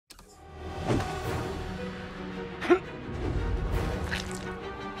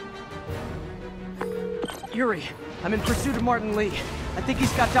Yuri, I'm in pursuit of Martin Lee. I think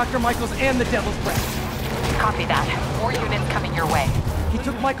he's got Dr. Michaels and the Devil's Breath. Copy that. More units coming your way. He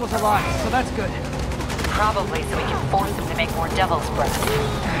took Michaels alive, so that's good. Probably so we can force him to make more Devil's Breath.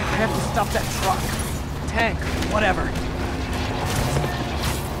 I have to stop that truck. Tank, whatever.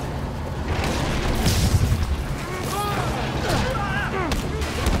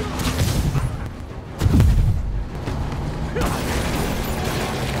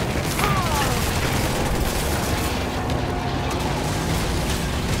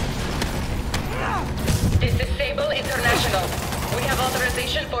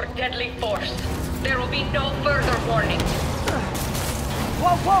 For deadly force. There will be no further warning.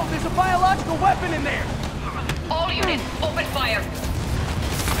 Whoa, whoa! There's a biological weapon in there! All units, open fire!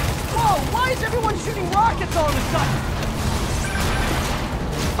 Whoa! Why is everyone shooting rockets all of a sudden?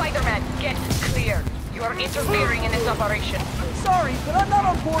 Spider-Man, get clear. You are interfering in this operation. Sorry, but I'm not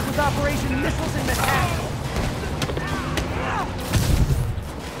on board with Operation Missiles in Manhattan.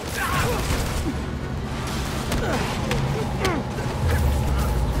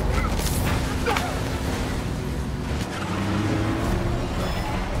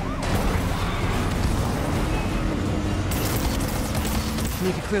 I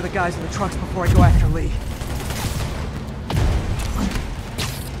need to clear the guys in the trucks before I go after Lee.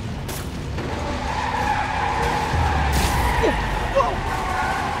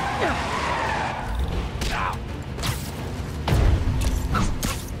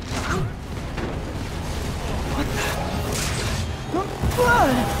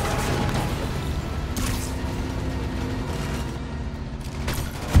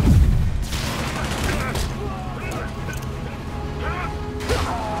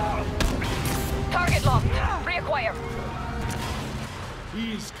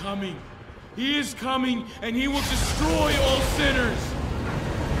 He is coming, and he will destroy all sinners!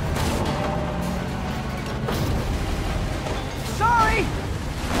 Sorry!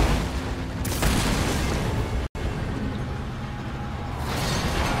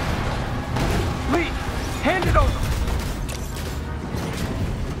 Lee, hand it over!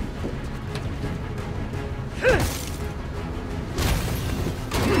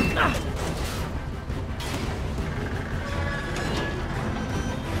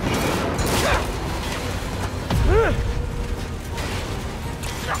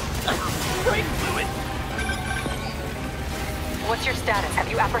 What's your status?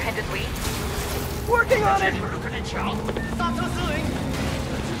 Have you apprehended Lee? Working on it!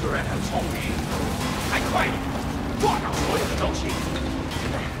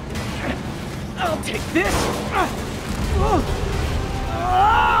 I'll take this!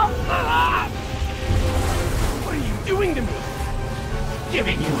 What are you doing to me?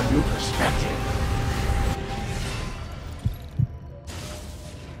 Giving you a new perspective.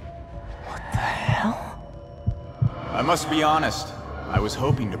 What the hell? I must be honest. I was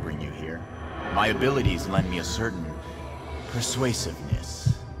hoping to bring you here. My abilities lend me a certain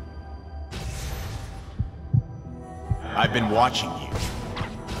persuasiveness. I've been watching you.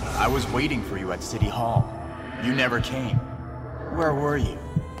 I was waiting for you at City Hall. You never came. Where were you?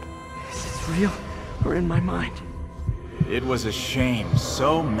 Is this real or in my mind? It was a shame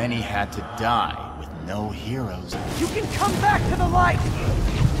so many had to die with no heroes. You can come back to the light!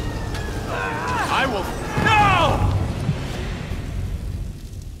 I will... No!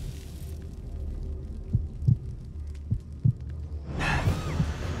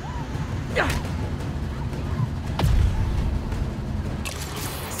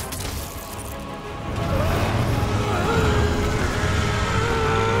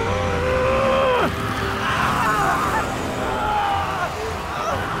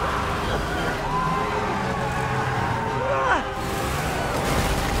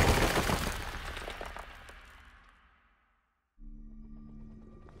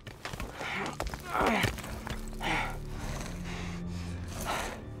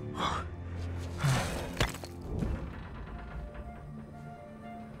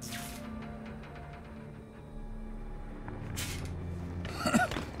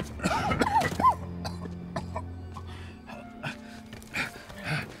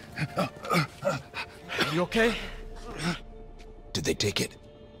 You okay? Did they take it?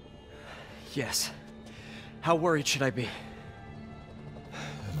 Yes. How worried should I be?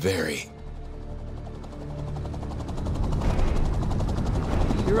 Very.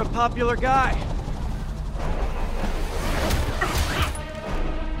 You're a popular guy.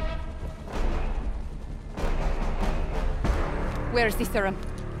 Where's the serum?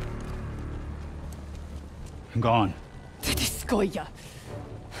 Gone. Titiskoya.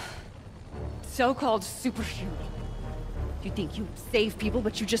 so-called superhero. You think you save people,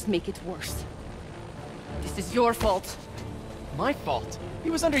 but you just make it worse. This is your fault. My fault? He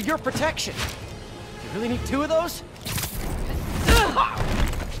was under your protection. You really need two of those?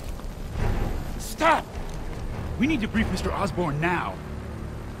 Stop! We need to brief Mr. Osborn now.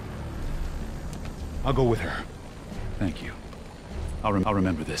 I'll go with her. Thank you. I'll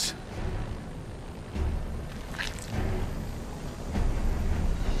remember this.